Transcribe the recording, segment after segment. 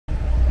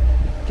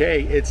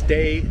Okay, it's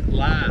day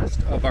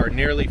last of our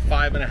nearly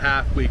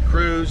 5.5 week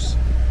cruise.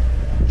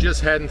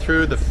 Just heading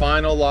through the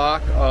final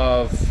lock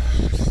of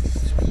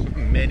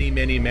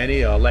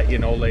many. I'll let you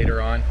know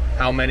later on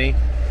how many.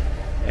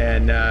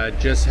 And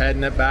just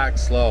heading it back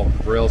slow,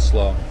 real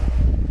slow.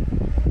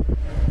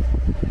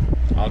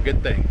 All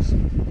good things.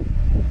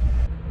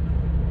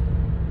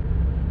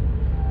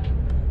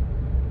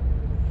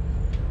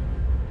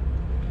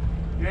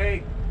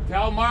 Okay,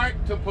 tell Mark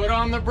to put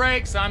on the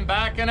brakes. I'm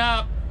backing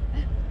up.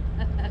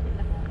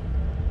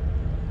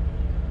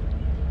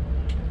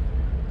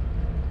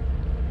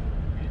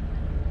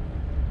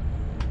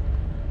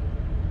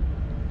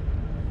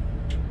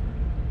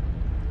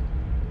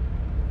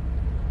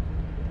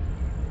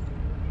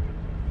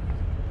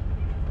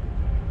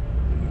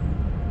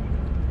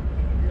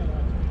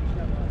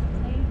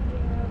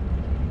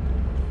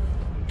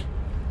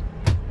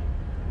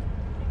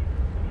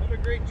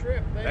 Great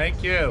trip.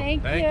 Thank you.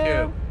 Thank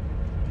you.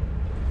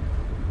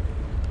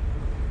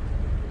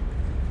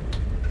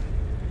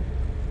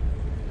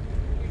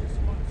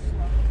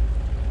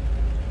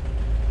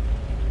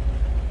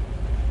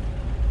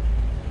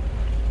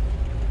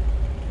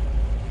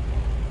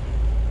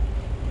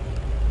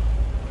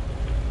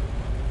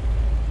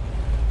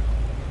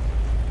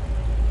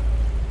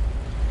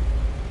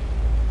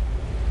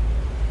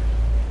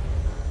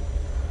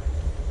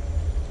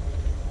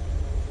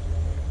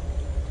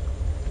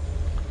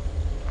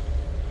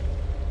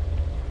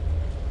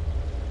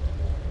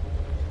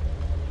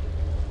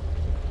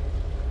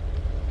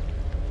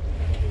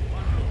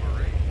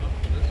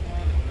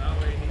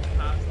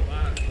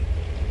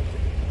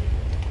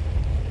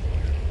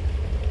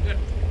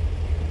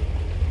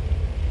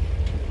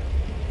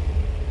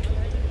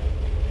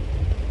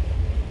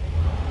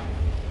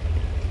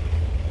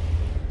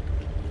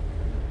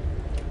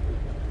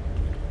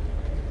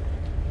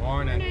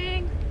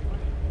 Morning.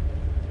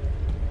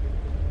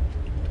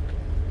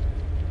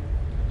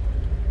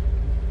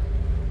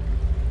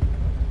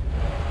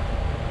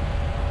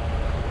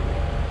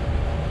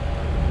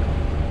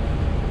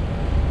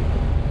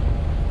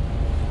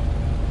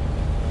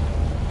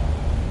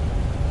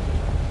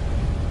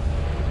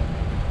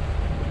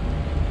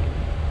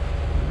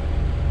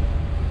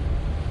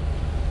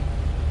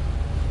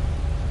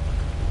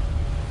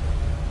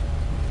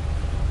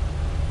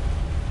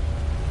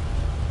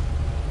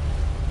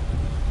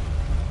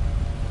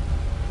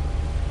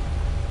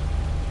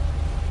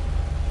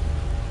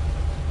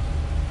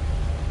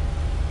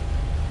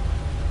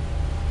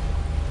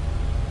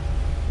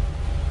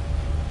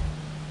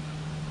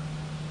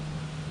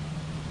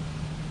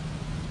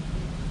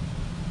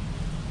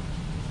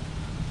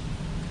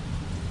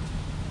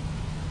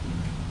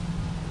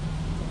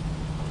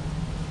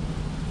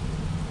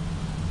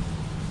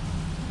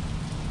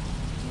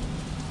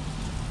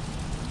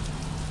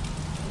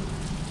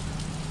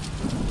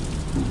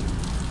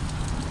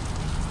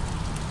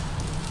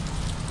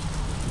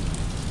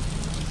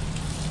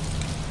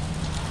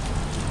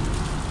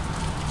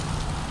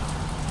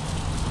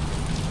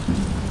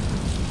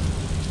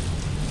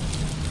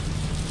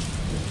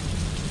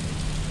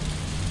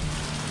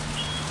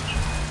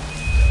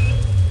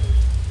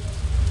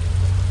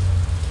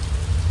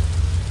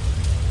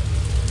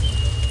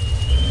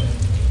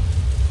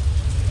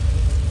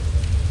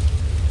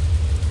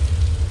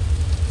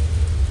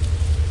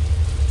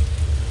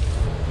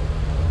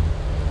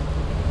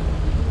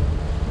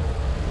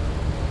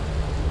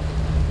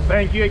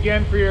 Thank you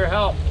again for your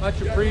help.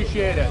 Much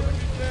appreciated.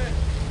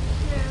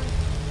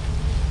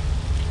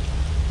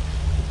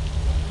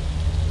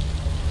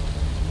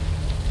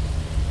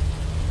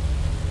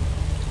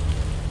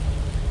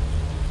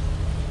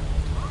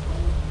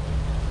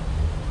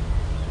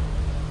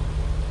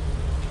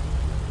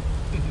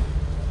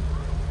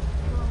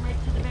 Going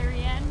right to the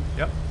very end.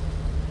 Yep.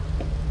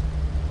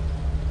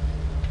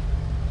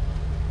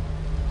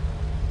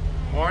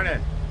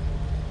 Morning.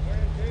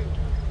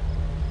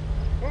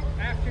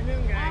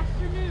 Afternoon, guys.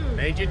 Afternoon.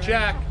 Made you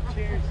check.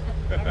 Cheers.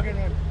 Have a good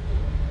one.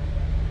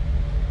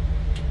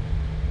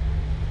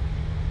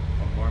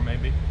 One more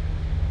maybe.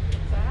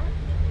 What's that?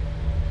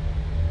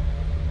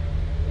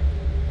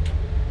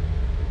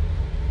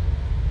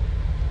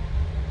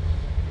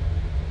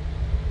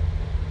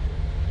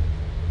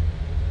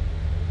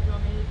 You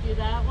want me to do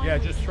that one? Yeah,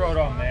 just throw it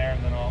on there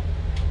and then I'll.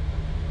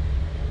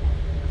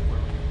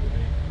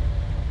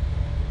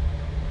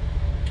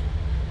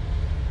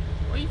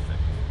 What do you think?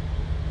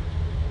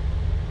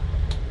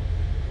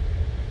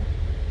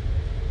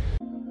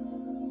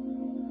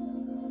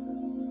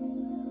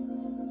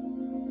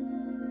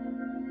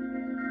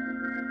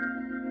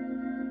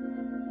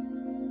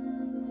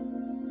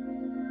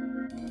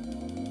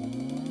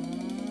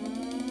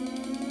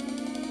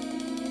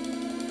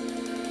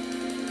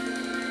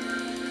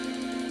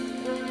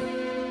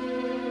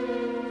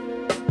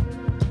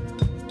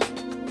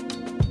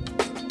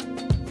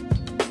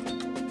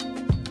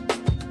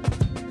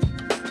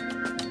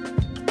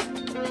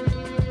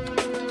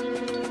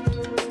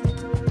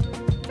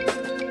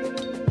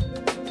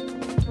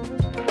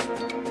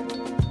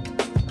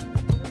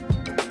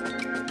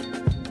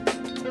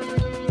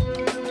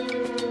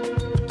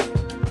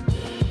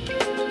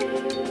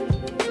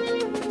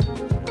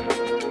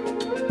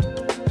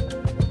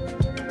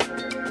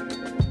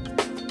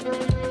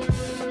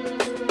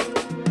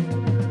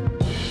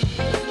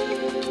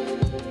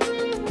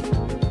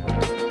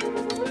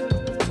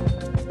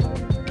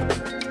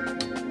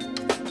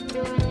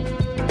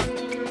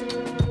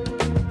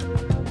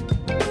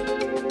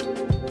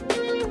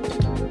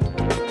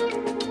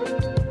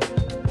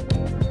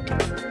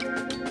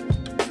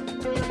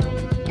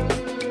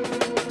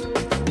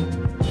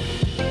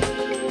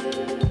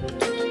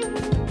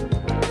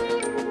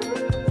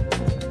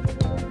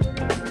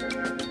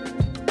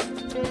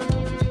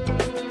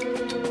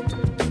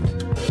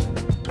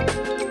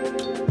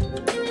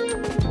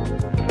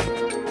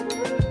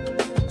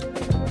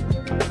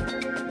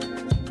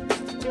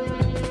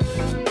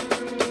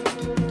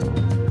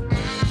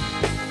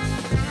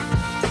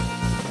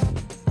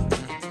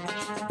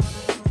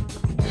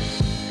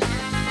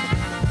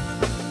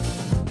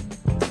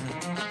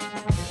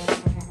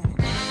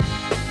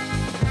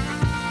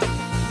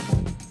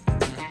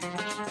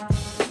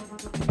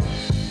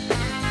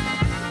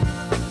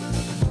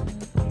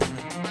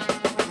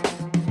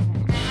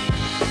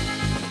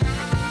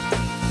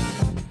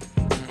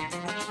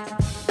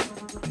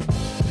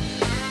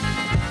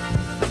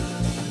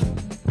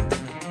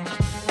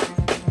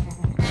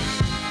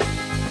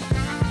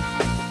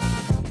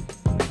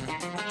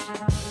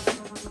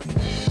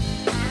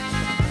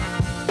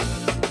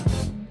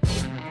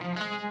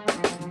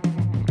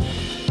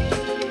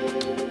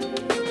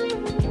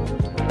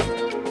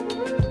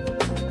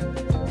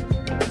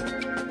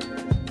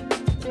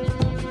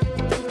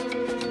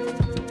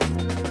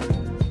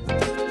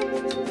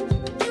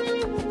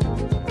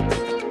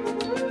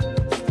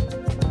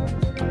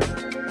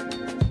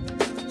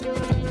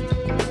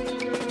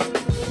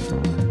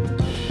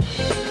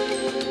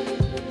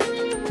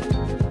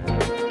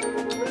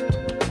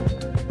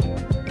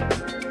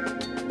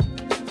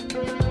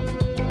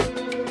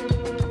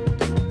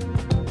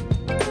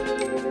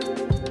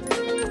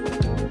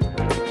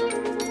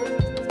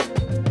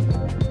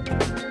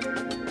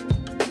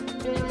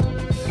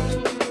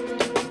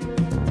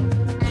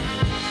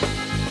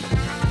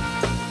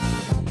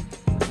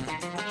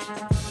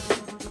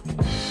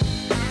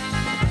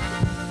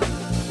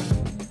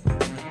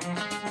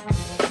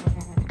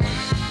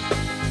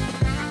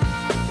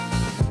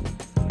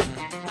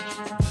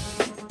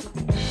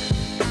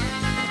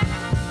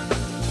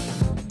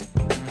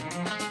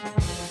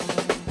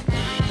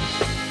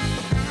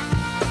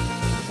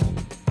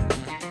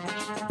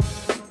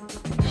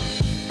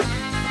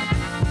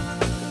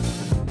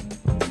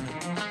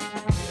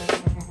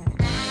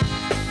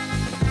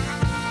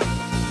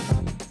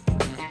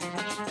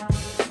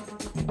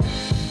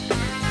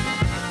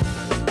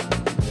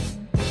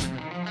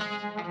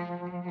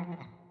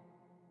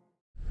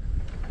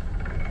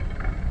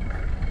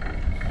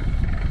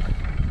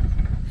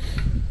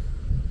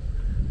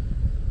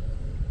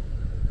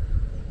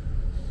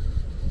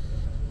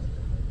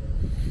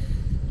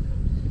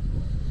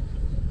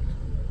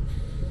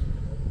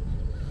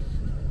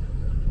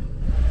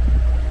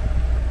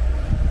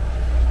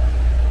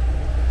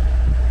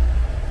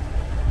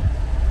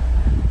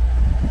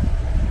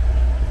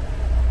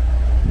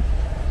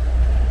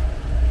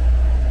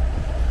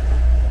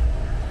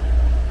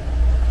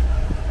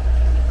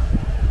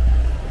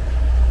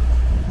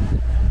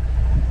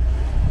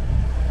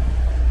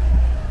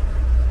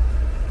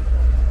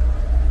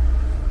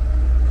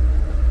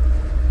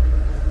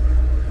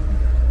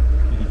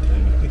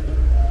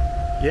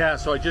 Yeah,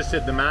 so I just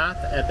did the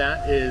math, and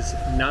that is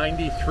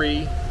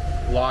 93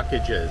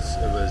 lockages.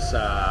 It was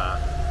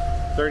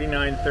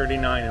 39,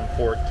 39, and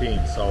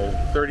 14. So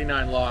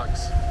 39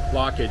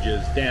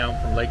 lockages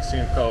down from Lake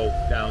Simcoe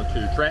down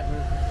to Trenton,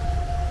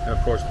 and of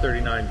course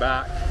 39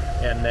 back,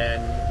 and then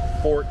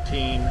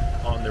 14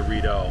 on the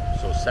Rideau.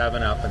 So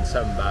 7 up and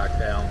 7 back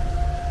down.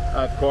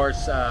 Of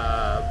course,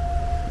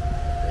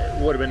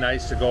 it would have been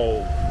nice to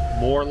go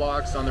more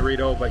locks on the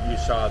Rideau, but you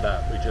saw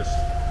that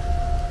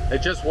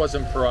it just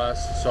wasn't for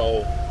us.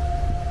 So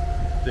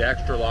the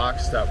extra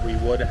locks that we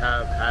would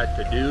have had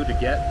to do to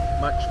get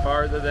much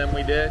farther than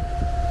we did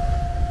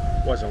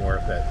wasn't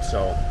worth it.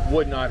 So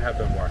would not have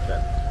been worth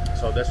it.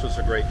 So this was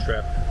a great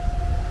trip.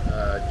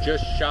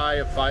 Just shy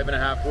of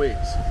 5.5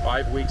 weeks,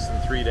 5 weeks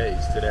and 3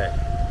 days today.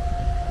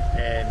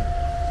 And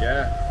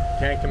yeah,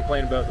 can't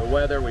complain about the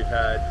weather. We've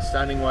had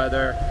stunning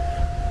weather,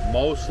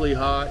 mostly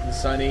hot and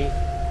sunny.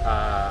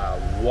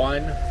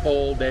 1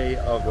 full day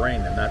of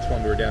rain, and that's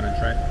when we were down in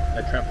Trent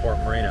at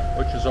Trentport Marina,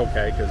 which is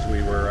okay because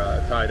we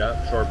were tied up,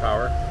 shore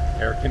power,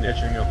 air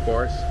conditioning of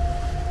course,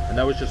 and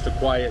that was just a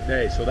quiet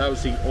day. So that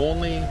was the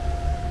only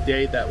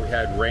day that we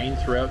had rain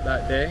throughout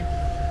that day,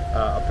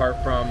 apart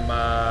from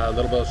a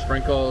little bit of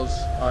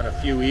sprinkles on a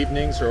few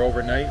evenings or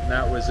overnight, and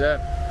that was it.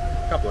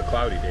 A couple of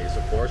cloudy days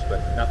of course,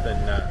 but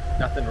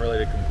nothing really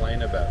to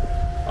complain about.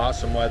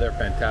 Awesome weather,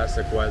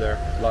 fantastic weather,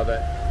 love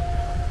it.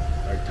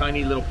 Our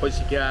tiny little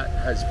pussycat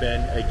has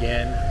been,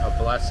 again, a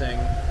blessing.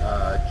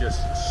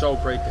 Just so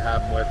great to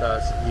have him with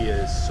us. He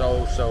is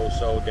so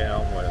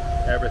down with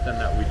everything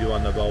that we do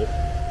on the boat.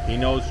 He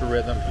knows the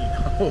rhythm. He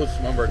knows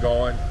when we're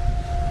going.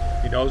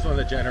 He knows when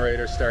the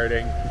generator's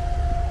starting.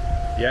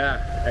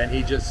 Yeah, and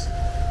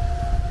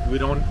we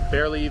don't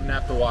barely even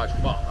have to watch.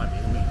 Well, I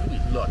mean, we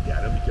look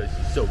at him because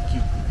he's so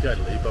cute and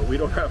cuddly, but we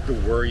don't have to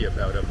worry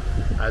about him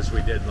as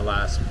we did in the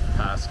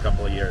past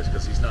couple of years,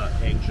 because he's not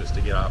anxious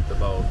to get off the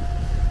boat.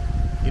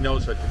 He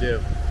knows what to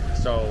do.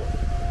 So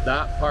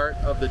that part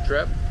of the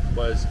trip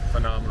was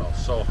phenomenal.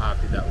 So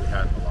happy that we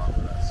had him along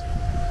with us.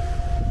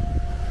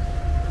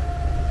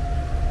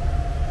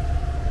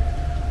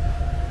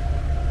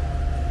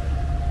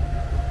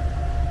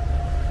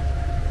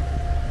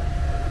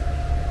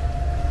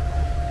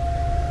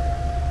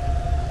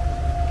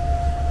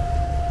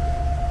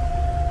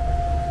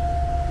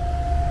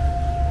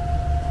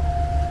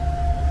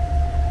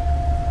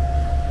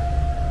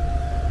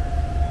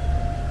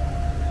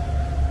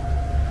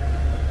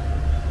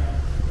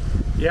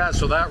 Yeah,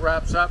 so that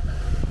wraps up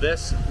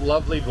this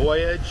lovely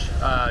voyage.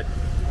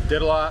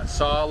 Did a lot,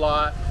 saw a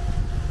lot,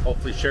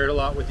 hopefully shared a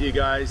lot with you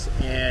guys,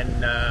 and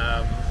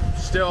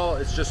still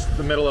it's just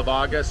the middle of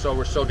August, so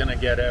we're still going to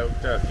get out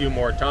a few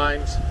more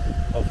times.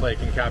 Hopefully I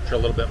can capture a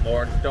little bit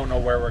more. Don't know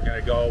where we're going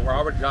to go. We're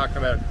already talking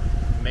about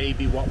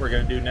maybe what we're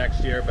going to do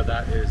next year, but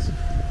that is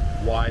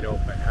wide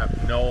open.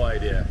 Have no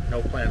idea,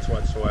 no plans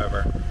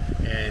whatsoever.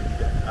 And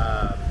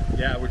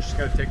yeah, we're just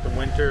going to take the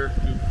winter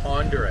to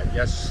ponder it.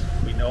 Yes,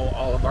 we know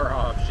all of our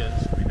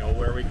options. We know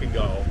where we can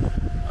go.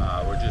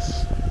 We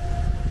just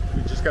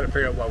got to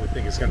figure out what we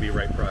think is going to be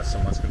right for us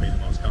and what's going to be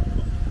the most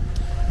comfortable.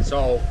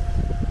 So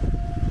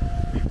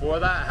before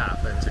that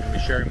happens, I'm going to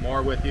be sharing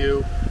more with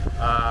you.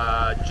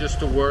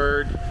 Just a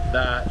word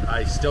that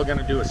I'm still going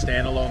to do a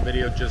standalone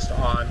video just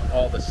on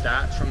all the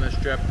stats from this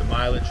trip, the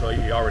mileage, so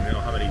you already know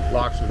how many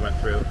locks we went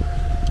through,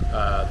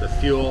 the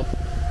fuel,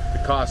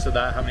 the cost of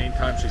that, how many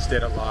times we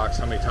stayed at locks,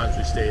 how many times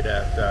we stayed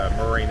at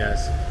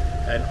marinas,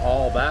 and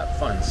all that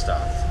fun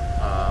stuff,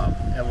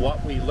 and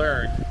what we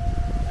learned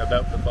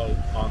about the boat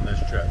on this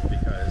trip,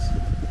 because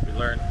we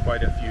learned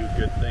quite a few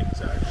good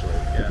things actually.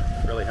 Yeah,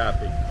 really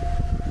happy.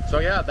 So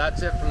yeah,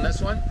 that's it from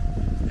this one,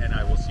 and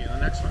I will see you in the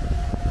next one.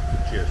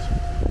 Cheers.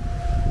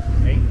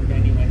 Hey.